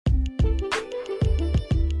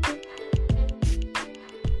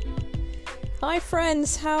Hi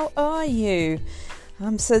friends, how are you?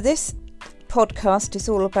 So this podcast is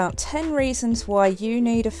all about 10 reasons why you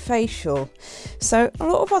need a facial. So a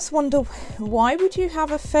lot of us wonder, why would you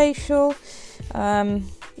have a facial?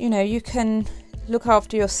 You can look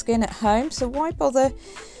after your skin at home, so why bother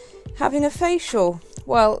having a facial?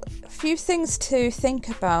 Well, a few things to think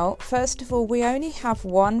about. First of all, we only have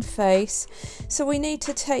one face, so we need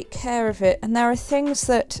to take care of it. And there are things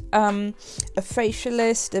that a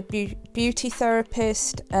facialist, a beauty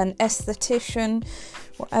therapist, an esthetician,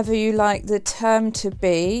 whatever you like the term to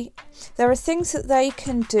be, there are things that they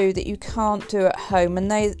can do that you can't do at home, and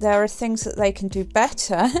there are things that they can do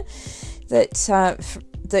better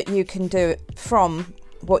that you can do from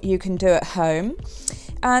what you can do at home.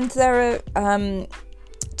 And there are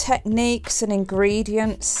techniques and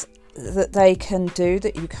ingredients that they can do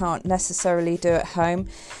that you can't necessarily do at home,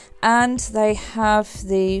 and they have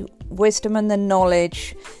the wisdom and the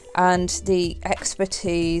knowledge and the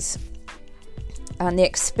expertise and the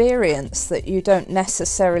experience that you don't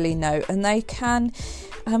necessarily know, and they can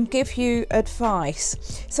give you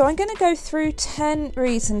advice. So I'm going to go through 10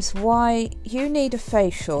 reasons why you need a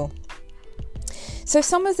facial. So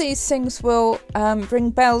some of these things will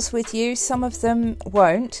ring bells with you, some of them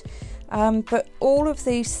won't, but all of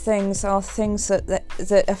these things are things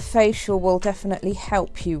that a facial will definitely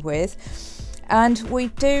help you with. And we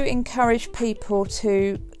do encourage people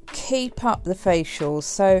to keep up the facials,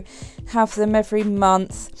 so have them every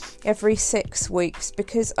month, every 6 weeks,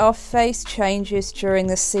 because our face changes during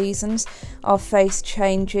the seasons. Our face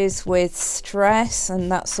changes with stress and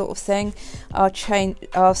that sort of thing. Our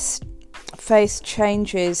face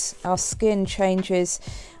changes, our skin changes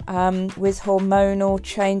with hormonal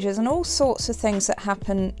changes and all sorts of things that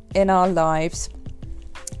happen in our lives.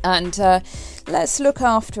 And let's look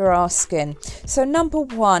after our skin. So number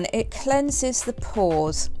one, it cleanses the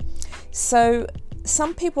pores. So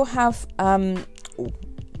some people have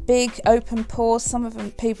big open pores. Some of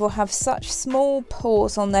them people have such small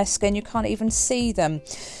pores on their skin you can't even see them.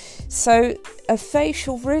 So a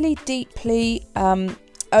facial really deeply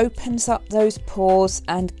opens up those pores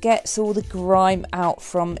and gets all the grime out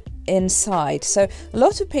from inside. So a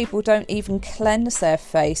lot of people don't even cleanse their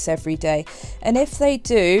face every day, and if they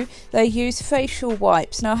do, they use facial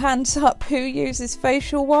wipes. Now, hands up, who uses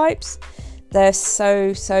facial wipes? They're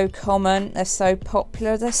so common, they're so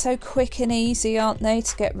popular, they're so quick and easy, aren't they,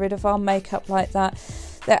 to get rid of our makeup like that.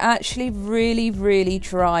 They're actually really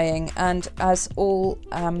drying, and as all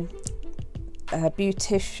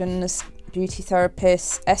beauticians, beauty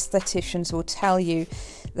therapists, estheticians will tell you,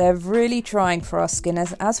 they're really drying for our skin.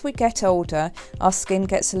 As we get older, our skin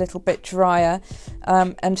gets a little bit drier,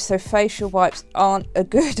 and so facial wipes aren't a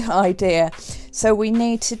good idea. So we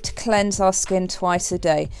need to cleanse our skin twice a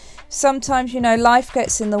day. Sometimes, life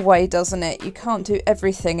gets in the way, doesn't it? You can't do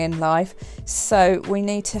everything in life, so we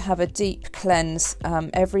need to have a deep cleanse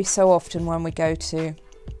every so often when we go to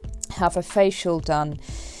have a facial done.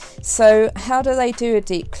 So how do they do a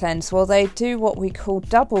deep cleanse? Well, they do what we call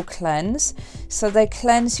double cleanse. So they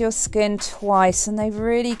cleanse your skin twice, and they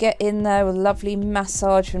really get in there with lovely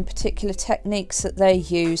massage and particular techniques that they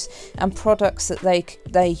use and products that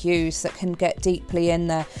they use that can get deeply in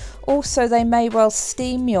there. Also, they may well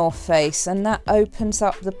steam your face, and that opens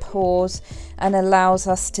up the pores and allows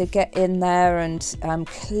us to get in there and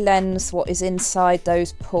cleanse what is inside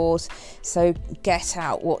those pores, so get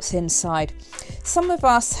out what's inside. Some of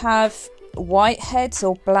us have white heads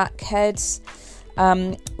or black heads.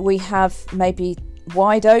 We have maybe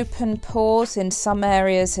wide open pores in some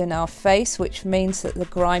areas in our face, which means that the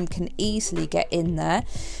grime can easily get in there.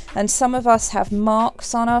 And some of us have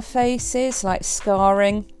marks on our faces, like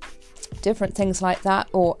scarring, different things like that,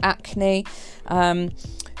 or acne.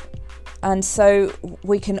 And so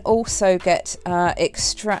we can also get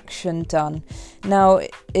extraction done. Now,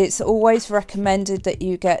 it's always recommended that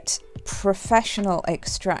you get professional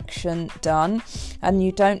extraction done, and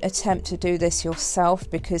you don't attempt to do this yourself,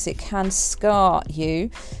 because it can scar you,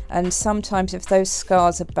 and sometimes if those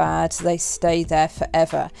scars are bad, they stay there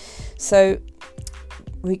forever. So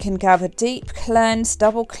we can have a deep cleanse,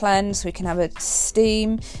 double cleanse, we can have a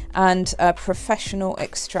steam and a professional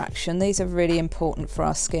extraction. These are really important for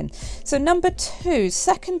our skin. So number two,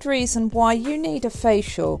 second reason why you need a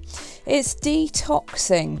facial, is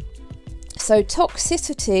detoxing. So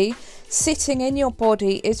toxicity sitting in your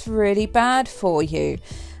body is really bad for you.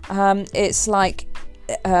 It's like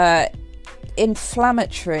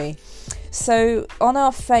inflammatory. So on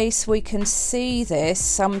our face we can see this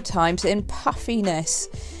sometimes in puffiness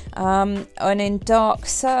and in dark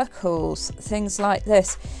circles, things like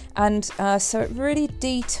this. And so it really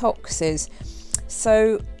detoxes.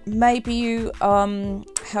 So maybe you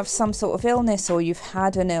have some sort of illness, or you've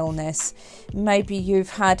had an illness. Maybe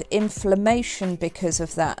you've had inflammation because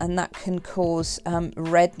of that, and that can cause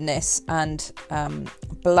redness and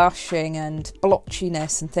blushing and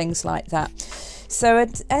blotchiness and things like that. So an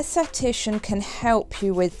esthetician can help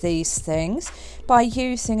you with these things by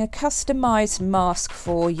using a customized mask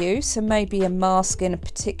for you. So maybe a mask in a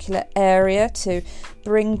particular area to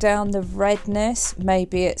bring down the redness.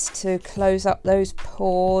 Maybe it's to close up those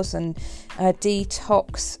pores and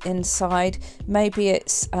detox inside. Maybe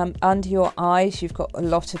it's under your eyes. You've got a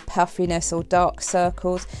lot of puffiness or dark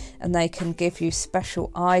circles, and they can give you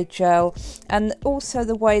special eye gel. And also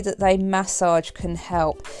the way that they massage can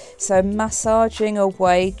help. So massaging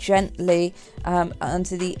away gently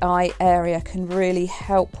under the eye area can really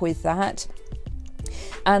help with that.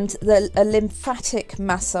 And a lymphatic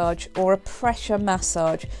massage or a pressure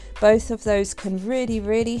massage, both of those can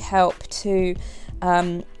really help to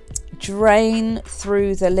drain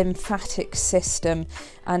through the lymphatic system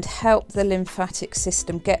and help the lymphatic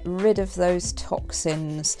system get rid of those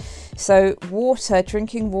toxins. So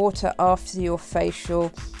drinking water after your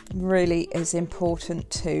facial really is important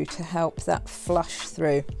too, to help that flush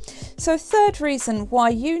through. So third reason why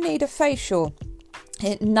you need a facial: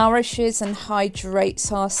 it nourishes and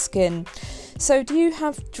hydrates our skin. So do you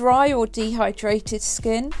have dry or dehydrated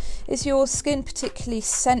skin? Is your skin particularly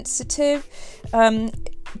sensitive?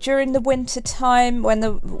 During the winter time,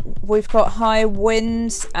 when we've got high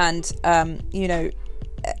winds and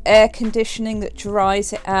air conditioning that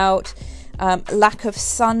dries it out, lack of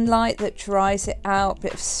sunlight that dries it out,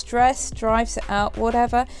 bit of stress dries it out,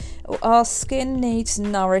 whatever, our skin needs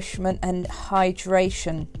nourishment and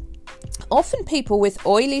hydration. Often people with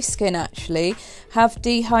oily skin actually have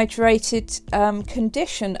dehydrated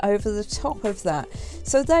condition over the top of that,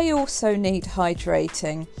 so they also need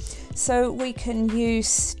hydrating. So we can use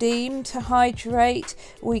steam to hydrate,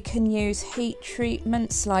 we can use heat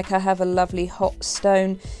treatments, like I have a lovely hot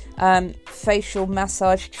stone facial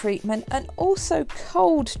massage treatment, and also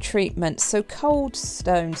cold treatments. So cold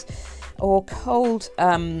stones or cold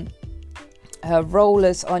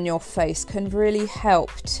rollers on your face can really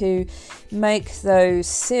help to make those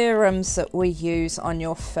serums that we use on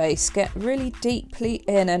your face get really deeply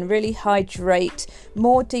in and really hydrate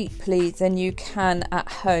more deeply than you can at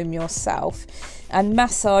home yourself. And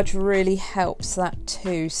massage really helps that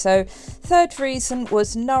too. So third reason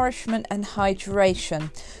was nourishment and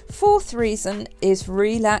hydration. Fourth reason is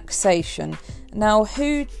relaxation. Now,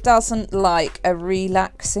 who doesn't like a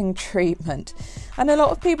relaxing treatment? And a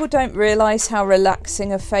lot of people don't realise how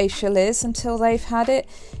relaxing a facial is until they've had it.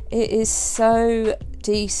 It is so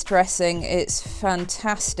de-stressing, it's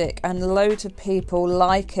fantastic, and loads of people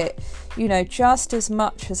like it, just as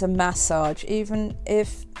much as a massage, even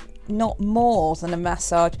if not more than a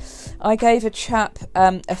massage. I gave a chap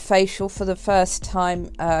a facial for the first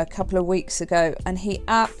time a couple of weeks ago, and he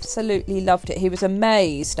absolutely loved it. He was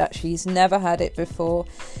amazed, actually. He's never had it before.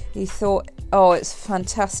 He thought, oh, it's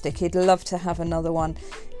fantastic. He'd love to have another one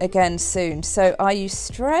again soon. So are you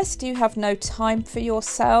stressed? Do you have no time for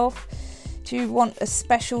yourself? Do you want a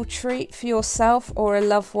special treat for yourself or a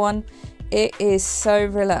loved one? It is so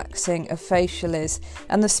relaxing, a facial is.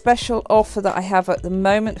 And the special offer that I have at the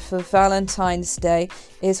moment for Valentine's Day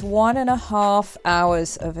is 1.5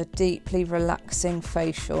 hours of a deeply relaxing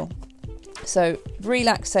facial. So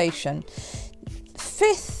relaxation.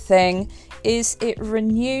 Fifth thing is it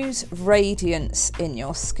renews radiance in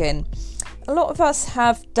your skin. A lot of us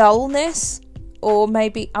have dullness or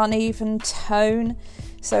maybe uneven tone,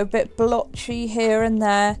 so a bit blotchy here and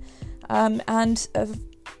there,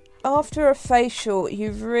 after a facial,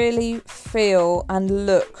 you really feel and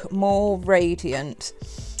look more radiant.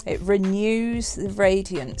 It renews the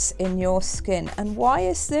radiance in your skin. And why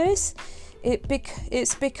is this?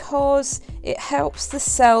 It's because it helps the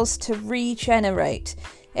cells to regenerate.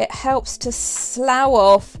 It helps to slough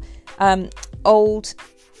off old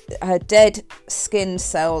dead skin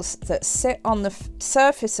cells that sit on the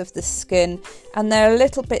surface of the skin, and they're a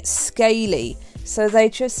little bit scaly. So they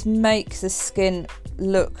just make the skin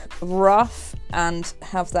look rough and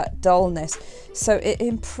have that dullness. So it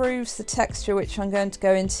improves the texture, which I'm going to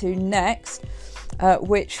go into next,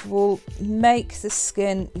 which will make the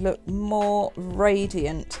skin look more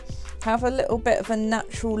radiant, have a little bit of a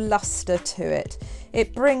natural luster to it.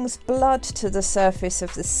 It brings blood to the surface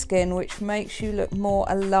of the skin, which makes you look more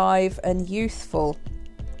alive and youthful,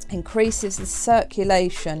 increases the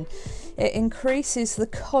circulation. It increases the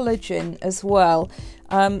collagen as well,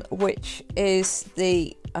 which is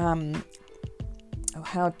the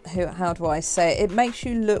how do I say it? It makes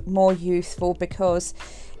you look more youthful because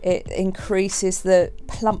It increases the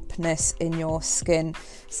plumpness in your skin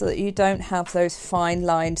so that you don't have those fine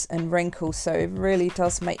lines and wrinkles. So it really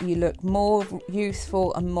does make you look more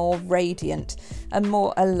youthful and more radiant and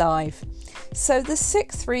more alive. So the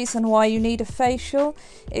sixth reason why you need a facial,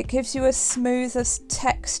 it gives you a smoother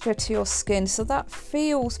texture to your skin, so that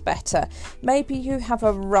feels better. Maybe you have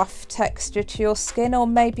a rough texture to your skin, or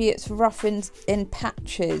maybe it's rough in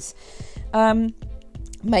patches.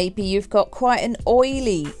 Maybe you've got quite an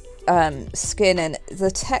oily skin and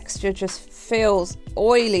the texture just feels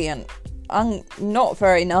oily and not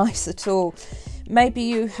very nice at all. Maybe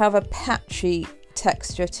you have a patchy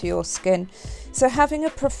texture to your skin. So having a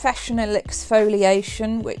professional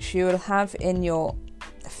exfoliation, which you will have in your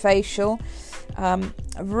facial,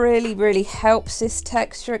 really helps this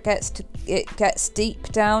texture. It gets deep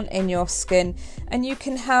down in your skin, and you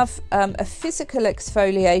can have a physical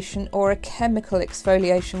exfoliation or a chemical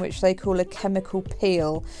exfoliation, which they call a chemical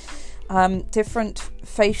peel. Different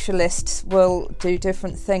facialists will do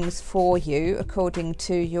different things for you according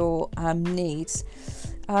to your needs.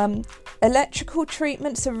 Electrical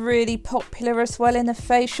treatments are really popular as well in a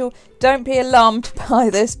facial. Don't be alarmed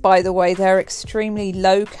by this, by the way. They're extremely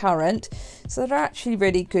low current, so they're actually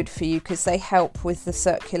really good for you because they help with the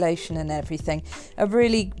circulation and everything. A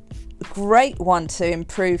really great one to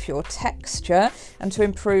improve your texture and to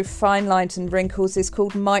improve fine lines and wrinkles is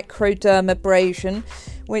called microdermabrasion,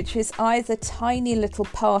 which is either tiny little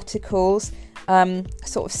particles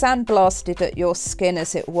sort of sandblasted at your skin,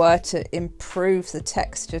 as it were, to improve the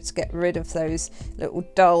texture, to get rid of those little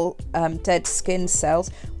dull dead skin cells,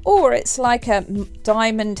 or it's like a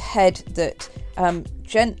diamond head that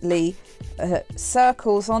gently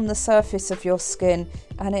circles on the surface of your skin,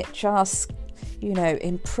 and it just, you know,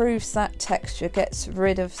 improves that texture, gets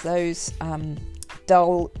rid of those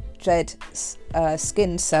dull dead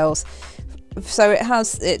skin cells. So it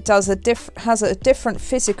has a different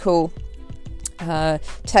physical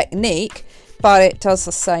technique, but it does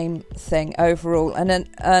the same thing overall. And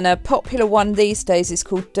a popular one these days is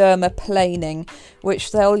called dermaplaning,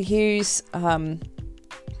 which they'll use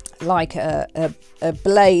like a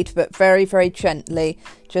blade, but very gently,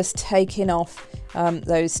 just taking off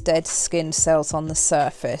those dead skin cells on the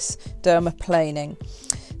surface. Dermaplaning.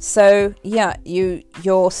 So yeah,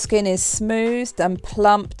 your skin is smoothed and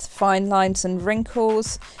plumped. Fine lines and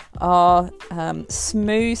wrinkles are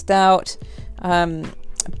smoothed out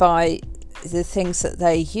by the things that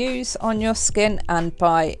they use on your skin and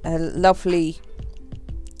by a lovely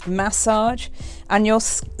massage, and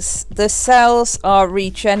the cells are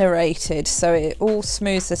regenerated, so it all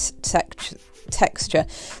smooths the texture.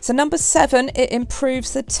 So number 7, it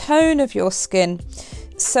improves the tone of your skin.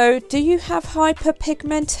 So do you have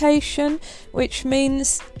hyperpigmentation, which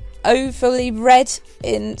means overly red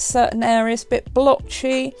in certain areas, a bit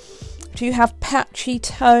blotchy? Do you have patchy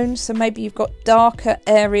tone? So maybe you've got darker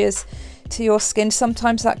areas to your skin.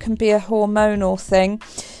 Sometimes that can be a hormonal thing.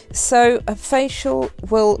 So a facial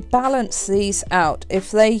will balance these out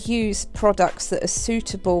if they use products that are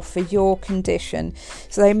suitable for your condition.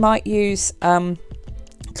 So they might use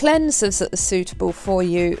cleansers that are suitable for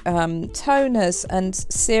you, toners and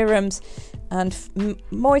serums and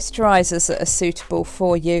moisturizers that are suitable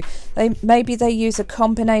for you. Maybe they use a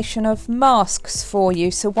combination of masks for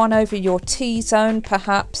you, so one over your T-zone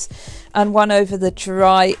perhaps, and one over the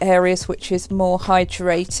dry areas, which is more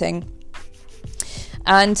hydrating.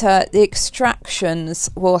 And the extractions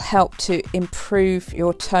will help to improve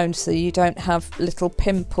your tone so you don't have little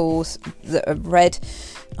pimples that are red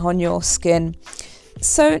on your skin.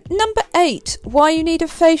 So number 8, why you need a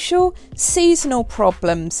facial? Seasonal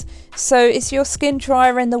problems. So is your skin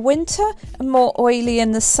drier in the winter and more oily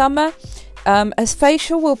in the summer? A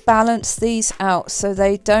facial will balance these out so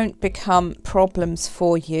they don't become problems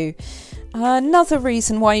for you. Another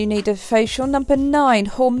reason why you need a facial, number 9,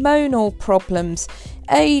 hormonal problems,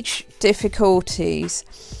 age difficulties.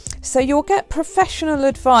 So you'll get professional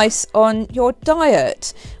advice on your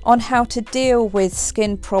diet, on how to deal with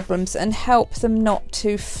skin problems and help them not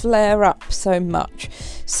to flare up so much.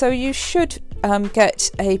 So you should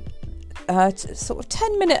get a sort of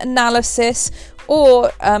 10-minute analysis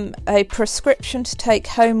or a prescription to take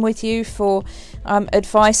home with you for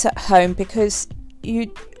advice at home, because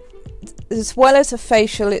as well as a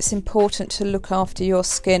facial, it's important to look after your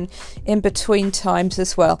skin in between times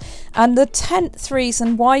as well. And the 10th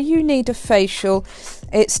reason why you need a facial,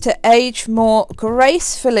 it's to age more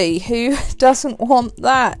gracefully. Who doesn't want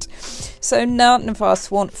that? So none of us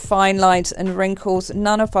want fine lines and wrinkles.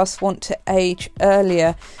 None of us want to age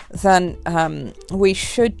earlier than we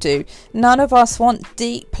should do. None of us want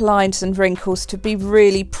deep lines and wrinkles to be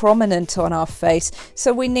really prominent on our face.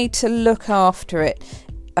 So we need to look after it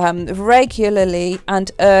regularly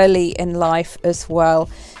and early in life as well.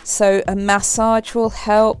 So a massage will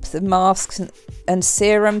help, the masks and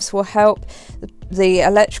serums will help, the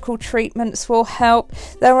electrical treatments will help.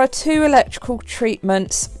 There are 2 electrical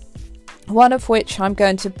treatments, one of which I'm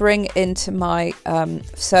going to bring into my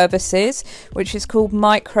services, which is called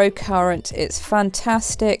microcurrent. It's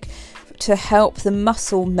fantastic to help the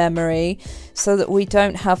muscle memory so that we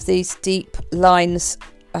don't have these deep lines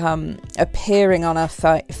appearing on our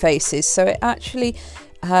faces. So it actually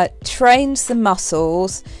trains the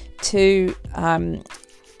muscles to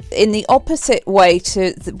in the opposite way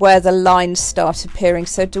to where the lines start appearing.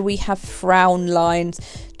 So do we have frown lines?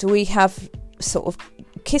 Do we have sort of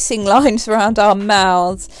kissing lines around our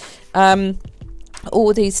mouths?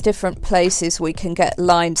 All these different places we can get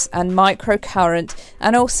lines, and microcurrent,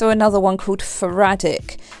 and also another one called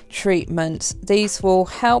Faradic treatment. These will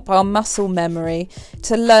help our muscle memory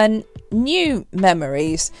to learn new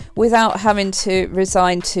memories without having to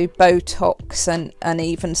resign to Botox and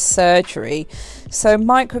even surgery. So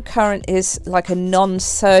microcurrent is like a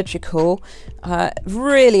non-surgical,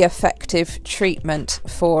 really effective treatment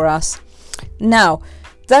for us. Now,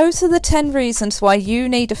 those are the 10 reasons why you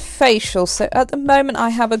need a facial. So at the moment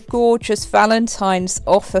I have a gorgeous Valentine's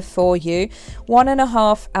offer for you.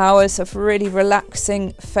 1.5 hours of really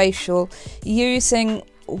relaxing facial using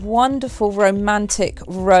wonderful romantic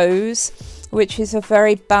rose, which is a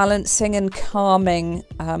very balancing and calming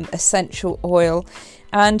essential oil,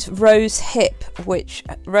 and rose hip, which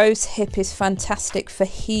rose hip is fantastic for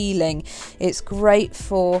healing. It's great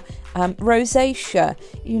for rosacea,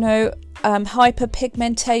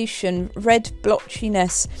 hyperpigmentation, red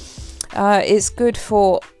blotchiness. It's good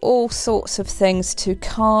for all sorts of things to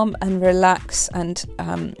calm and relax and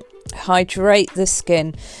hydrate the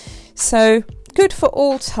skin. So good for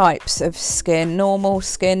all types of skin, normal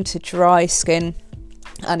skin to dry skin,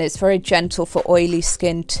 and it's very gentle for oily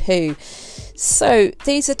skin too. So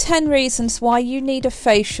these are 10 reasons why you need a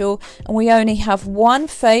facial, and we only have one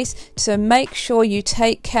face, so make sure you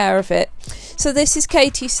take care of it. So this is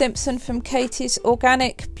Katie Simpson from Katie's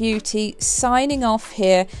Organic Beauty signing off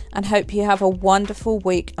here, and hope you have a wonderful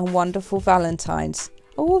week and wonderful Valentine's.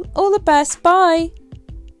 All the best. Bye.